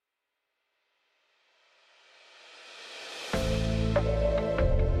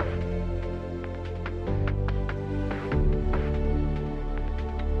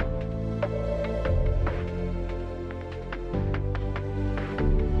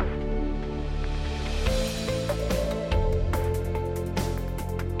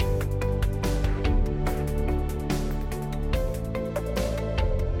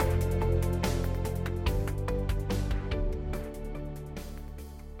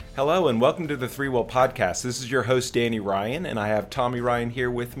Hello and welcome to the ThreeWill podcast. This is your host, Danny Ryan, and I have Tommy Ryan here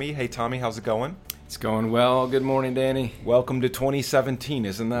with me. Hey, Tommy, how's it going? It's going well. Good morning, Danny. Welcome to 2017.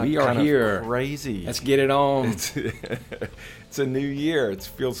 Isn't that we are kind here. Of crazy? Let's get it on. It's a new year. It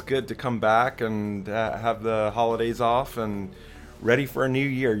feels good to come back and have the holidays off and ready for a new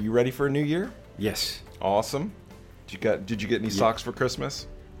year. You ready for a new year? Yes. Awesome. Did you get any socks for Christmas?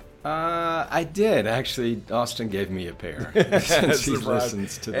 I did. Actually, Austin gave me a pair. Since he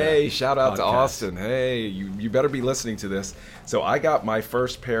listens to Hey, shout out podcast. to Austin. Hey, you better be listening to this. So I got my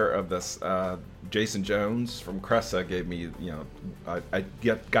first pair of this. Jason Jones from Cressa gave me, I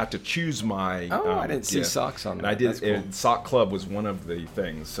got to choose my. Oh, I didn't see gift. socks on that. And I did. That's cool. Sock Club was one of the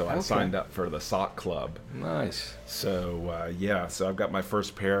things, so I Okay. signed up for the Sock Club. Nice. So so I've got my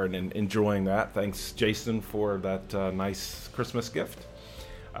first pair and enjoying that. Thanks, Jason, for that nice Christmas gift.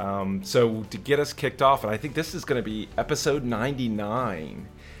 So to get us kicked off, and I think this is going to be episode 99.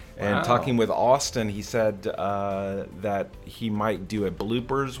 And Wow. talking with Austin, he said that he might do a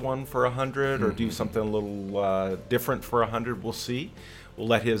bloopers one for 100 or do something a little different for 100. We'll see. We'll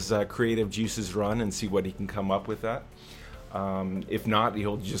let his creative juices run and see what he can come up with that. If not,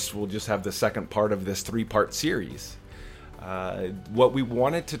 we'll just have the second part of this 3-part series. What we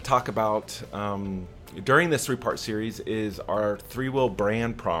wanted to talk about during this 3-part series is our ThreeWill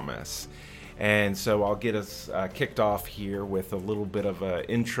brand promise. And so I'll get us kicked off here with a little bit of an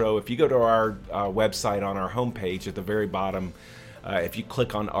intro. If you go to our website on our homepage at the very bottom, if you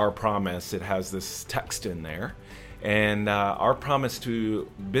click on Our Promise, it has this text in there. And our promise to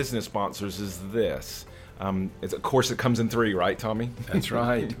business sponsors is this. Of course, it comes in 3, right, Tommy? That's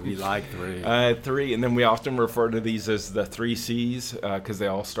right. We like 3. 3, and then we often refer to these as the 3 C's because they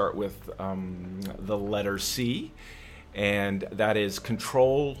all start with the letter C. And that is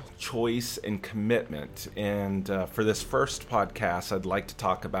control, choice, and commitment. And for this first podcast, I'd like to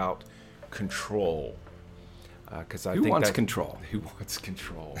talk about control. Because I Who think wants that, control? Who wants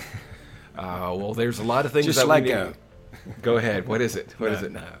control? Well, there's a lot of things Just that let we go. need. Go ahead. What is it? What is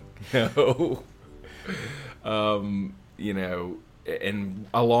it? No. No. And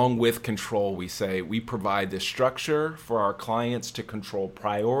along with control, we say we provide the structure for our clients to control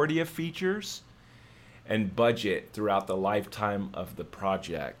priority of features and budget throughout the lifetime of the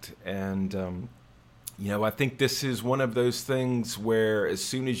project. And, I think this is one of those things where as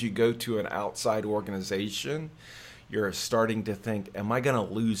soon as you go to an outside organization, you're starting to think, am I going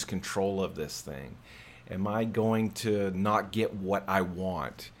to lose control of this thing? Am I going to not get what I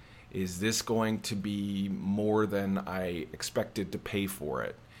want? Is this going to be more than I expected to pay for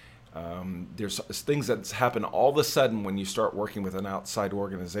it? There's things that happen all of a sudden when you start working with an outside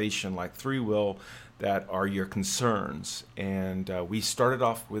organization like ThreeWill that are your concerns. And we started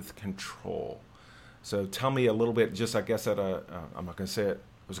off with control. So tell me a little bit, just I guess I'm not going to say it.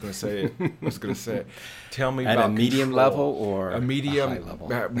 I was going to say it. Tell me At about a medium control. level or a medium a high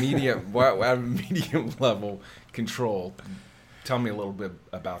level? At a medium level control. Tell me a little bit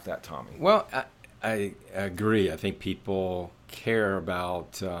about that, Tommy. Well, I agree. I think people care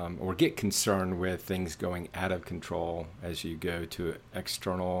about or get concerned with things going out of control as you go to an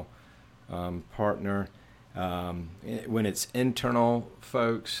external partner. When it's internal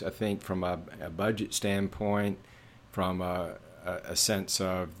folks, I think from a budget standpoint, from a sense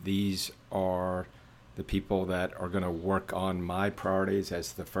of these are the people that are going to work on my priorities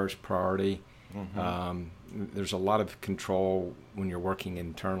as the first priority. Mm-hmm. There's a lot of control when you're working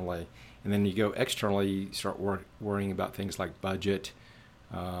internally. And then you go externally, you start worrying about things like budget.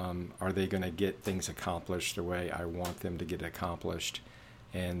 Are they going to get things accomplished the way I want them to get accomplished?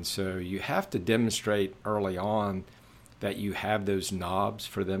 And so you have to demonstrate early on that you have those knobs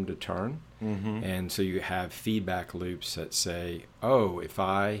for them to turn. Mm-hmm. And so you have feedback loops that say, oh, if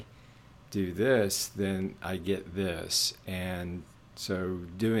I do this, then I get this. And so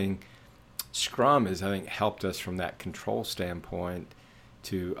doing Scrum has, I think, helped us from that control standpoint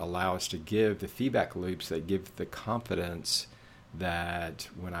to allow us to give the feedback loops that give the confidence that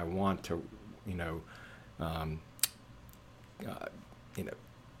when I want to,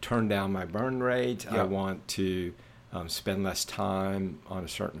 turn down my burn rate, I want to spend less time on a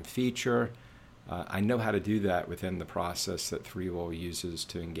certain feature. I know how to do that within the process that ThreeWill uses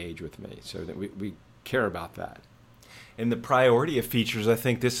to engage with me, so that we care about that. In the priority of features, I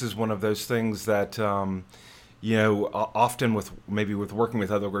think this is one of those things that, often with working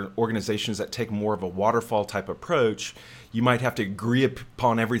with other organizations that take more of a waterfall type approach, you might have to agree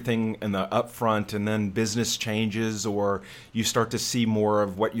upon everything in the upfront, and then business changes, or you start to see more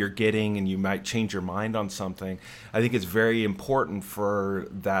of what you're getting, and you might change your mind on something. I think it's very important for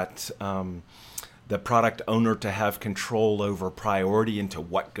that the product owner to have control over priority into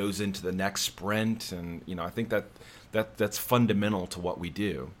what goes into the next sprint. And, I think that's fundamental to what we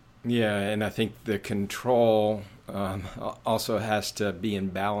do. Yeah, and I think the control also has to be in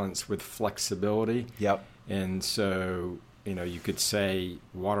balance with flexibility. Yep. And so, you could say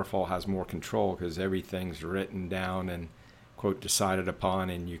waterfall has more control because everything's written down and, quote, decided upon,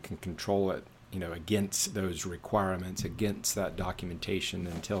 and you can control it, against those requirements, against that documentation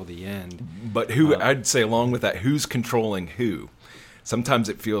until the end. But I'd say along with that, who's controlling who? Sometimes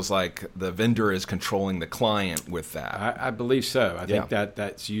it feels like the vendor is controlling the client with that. I believe so. I think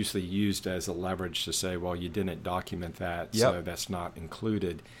that's usually used as a leverage to say, well, you didn't document that, so that's not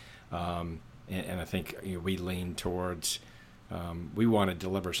included. And I think we lean towards we want to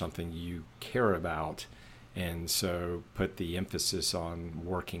deliver something you care about, and so put the emphasis on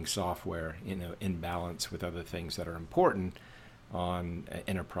working software in balance with other things that are important on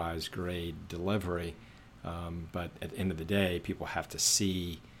enterprise-grade delivery. But at the end of the day, people have to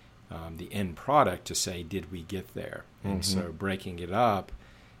see the end product to say, did we get there? And so breaking it up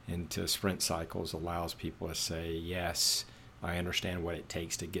into sprint cycles allows people to say, yes, I understand what it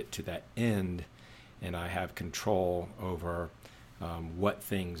takes to get to that end, and I have control over what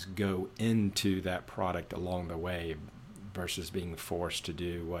things go into that product along the way versus being forced to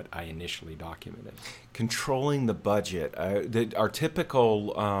do what I initially documented. Controlling the budget. Our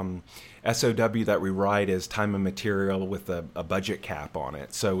typical SOW that we write is time and material with a budget cap on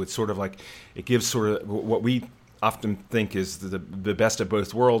it. So it's sort of like, it gives sort of what we often think is the best of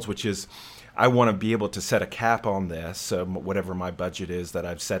both worlds, which is I want to be able to set a cap on this, whatever my budget is that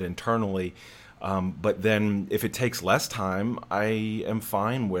I've set internally. But then if it takes less time, I am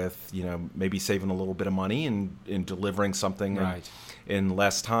fine with, maybe saving a little bit of money and delivering something in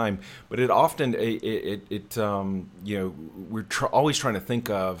less time. But it often, we're always trying to think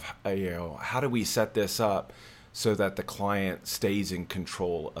of, how do we set this up so that the client stays in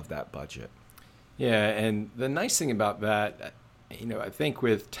control of that budget? Yeah, and the nice thing about that, I think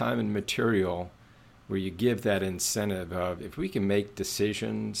with time and material, where you give that incentive of if we can make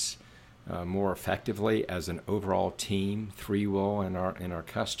decisions more effectively as an overall team, ThreeWill and our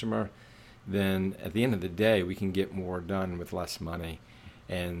customer, then at the end of the day, we can get more done with less money.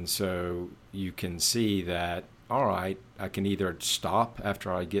 And so you can see that, all right, I can either stop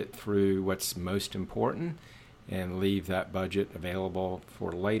after I get through what's most important and leave that budget available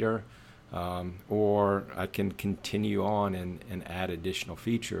for later, or I can continue on and add additional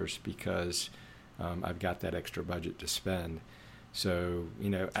features because I've got that extra budget to spend. So,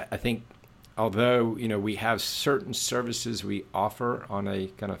 I think although, we have certain services we offer on a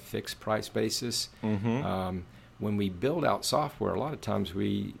kind of fixed price basis, when we build out software, a lot of times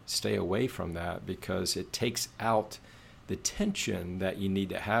we stay away from that because it takes out the tension that you need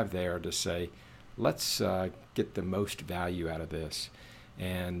to have there to say, let's get the most value out of this.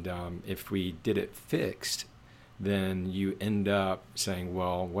 And if we did it fixed, then you end up saying,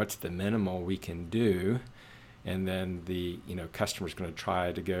 well, what's the minimal we can do? And then the customer's going to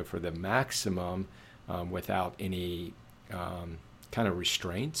try to go for the maximum without any kind of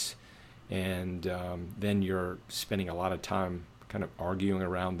restraints. And then you're spending a lot of time kind of arguing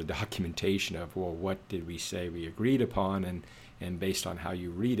around the documentation of, well, what did we say we agreed upon? And based on how you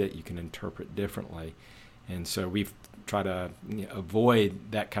read it, you can interpret differently. And so we've tried to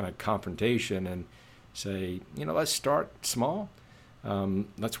avoid that kind of confrontation and say, let's start small.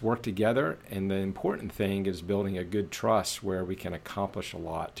 Let's work together, and the important thing is building a good trust where we can accomplish a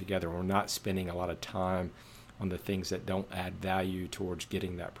lot together. We're not spending a lot of time on the things that don't add value towards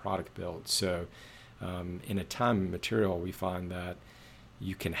getting that product built. So in a time and material, we find that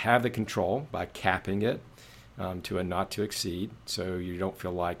you can have the control by capping it to a not to exceed, so you don't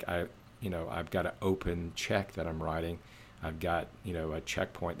feel like I've got an open check that I'm writing. I've got a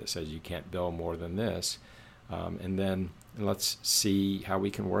checkpoint that says you can't bill more than this, and then let's see how we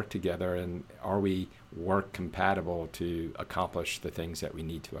can work together, and are we work compatible to accomplish the things that we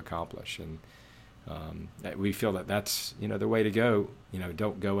need to accomplish. And we feel that that's the way to go.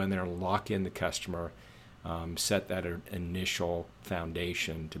 Don't go in there and lock in the customer. Set that initial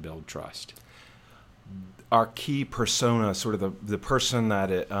foundation to build trust. Our key persona, sort of the person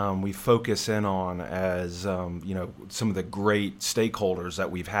that we focus in on as some of the great stakeholders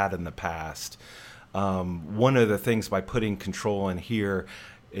that we've had in the past. One of the things by putting control in here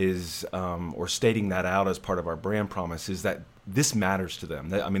is, or stating that out as part of our brand promise, is that this matters to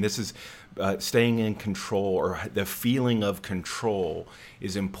them. I mean, this is staying in control, or the feeling of control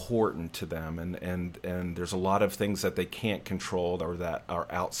is important to them. And there's a lot of things that they can't control or that are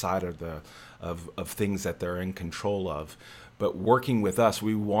outside of of things that they're in control of. But working with us,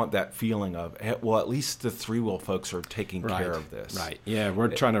 we want that feeling of, well, at least the ThreeWill folks are taking care of this. Right. Yeah, we're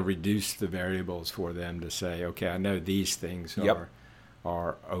trying to reduce the variables for them to say, okay, I know these things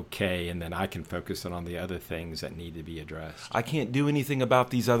are okay, and then I can focus on the other things that need to be addressed. I can't do anything about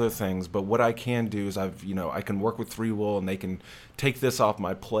these other things, but what I can do is I can work with ThreeWill, and they can take this off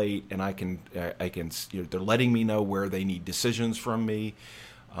my plate, and I can they're letting me know where they need decisions from me.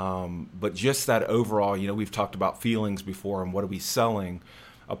 But just that overall, we've talked about feelings before and what are we selling.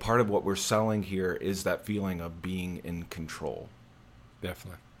 A part of what we're selling here is that feeling of being in control.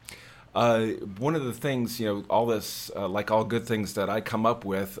 Definitely. One of the things, all this, like all good things that I come up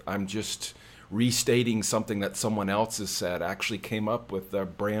with, I'm just restating something that someone else has said. I actually came up with the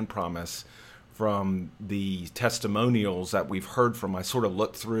brand promise from the testimonials that we've heard from. I sort of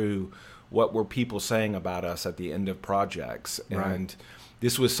looked through what were people saying about us at the end of projects. Right. And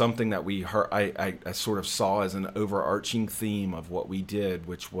this was something that we heard. I sort of saw as an overarching theme of what we did,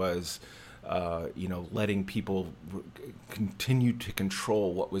 which was, letting people continue to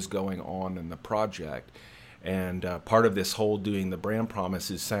control what was going on in the project. And part of this whole doing the brand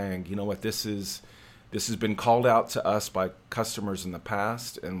promise is saying, you know what, this has been called out to us by customers in the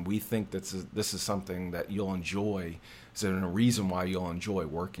past, and we think this is something that you'll enjoy. Is there a reason why you'll enjoy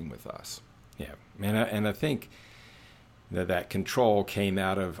working with us? Yeah, and I think that control came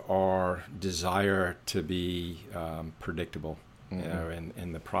out of our desire to be predictable,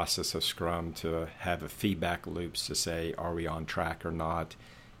 in the process of Scrum, to have a feedback loops to say, are we on track or not?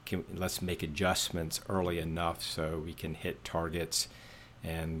 Let's make adjustments early enough so we can hit targets.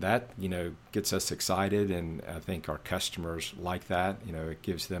 And that, gets us excited, and I think our customers like that. It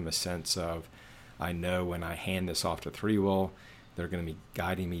gives them a sense of, I know when I hand this off to ThreeWill, they're going to be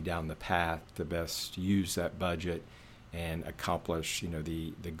guiding me down the path to best use that budget and accomplish,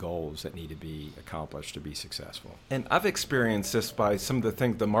 the goals that need to be accomplished to be successful. And I've experienced this by some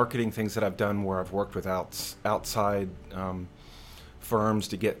of the marketing things that I've done where I've worked with outside firms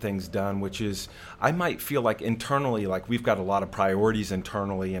to get things done, which is I might feel like internally, like we've got a lot of priorities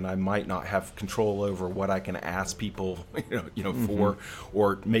internally, and I might not have control over what I can ask people, for,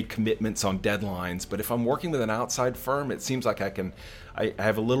 or make commitments on deadlines. But if I'm working with an outside firm, it seems like I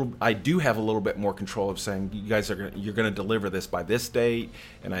do have a little bit more control of saying, you guys you're going to deliver this by this date,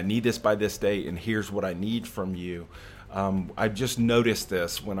 and I need this by this date, and here's what I need from you. I've just noticed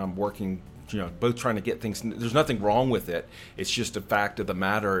this when I'm working, both trying to get things. There's nothing wrong with it. It's just a fact of the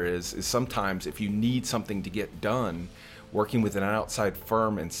matter is sometimes if you need something to get done, working with an outside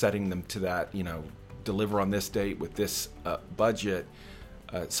firm and setting them to that, deliver on this date with this budget.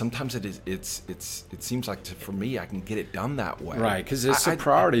 Sometimes it seems like for me I can get it done that way. Right, because it's a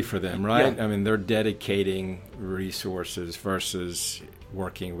priority for them, right? Yeah. I mean, they're dedicating resources versus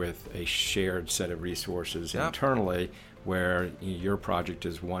working with a shared set of resources internally, where your project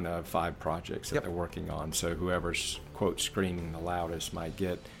is one of 5 projects that they're working on. So whoever's, quote, screaming the loudest might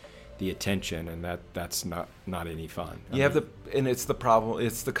get the attention, and that's not any fun. And it's the problem.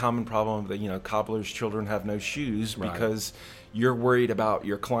 It's the common problem that cobbler's children have no shoes, because you're worried about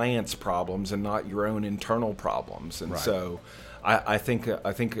your clients' problems and not your own internal problems. And so I think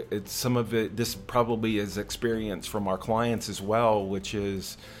it's some of it. This probably is experience from our clients as well, which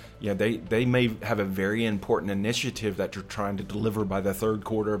is, they may have a very important initiative that you're trying to deliver by the third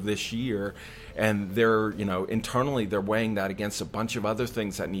quarter of this year, and they're, internally they're weighing that against a bunch of other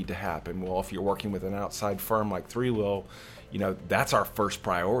things that need to happen. Well, if you're working with an outside firm like ThreeWill, that's our first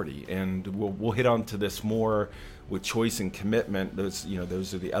priority, and we'll hit on to this more with choice and commitment. Those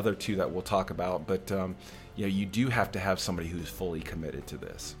are the other 2 that we'll talk about. But you do have to have somebody who's fully committed to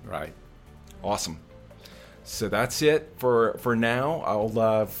this. Right. Awesome. So that's it for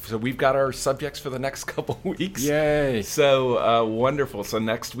now. So we've got our subjects for the next couple weeks. Yay! So wonderful. So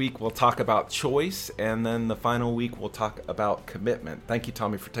next week we'll talk about choice, and then the final week we'll talk about commitment. Thank you,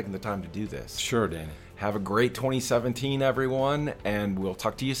 Tommy, for taking the time to do this. Sure, Danny. Have a great 2017, everyone, and we'll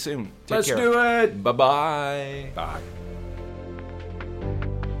talk to you soon. Take care. Let's do it. Bye-bye. Bye.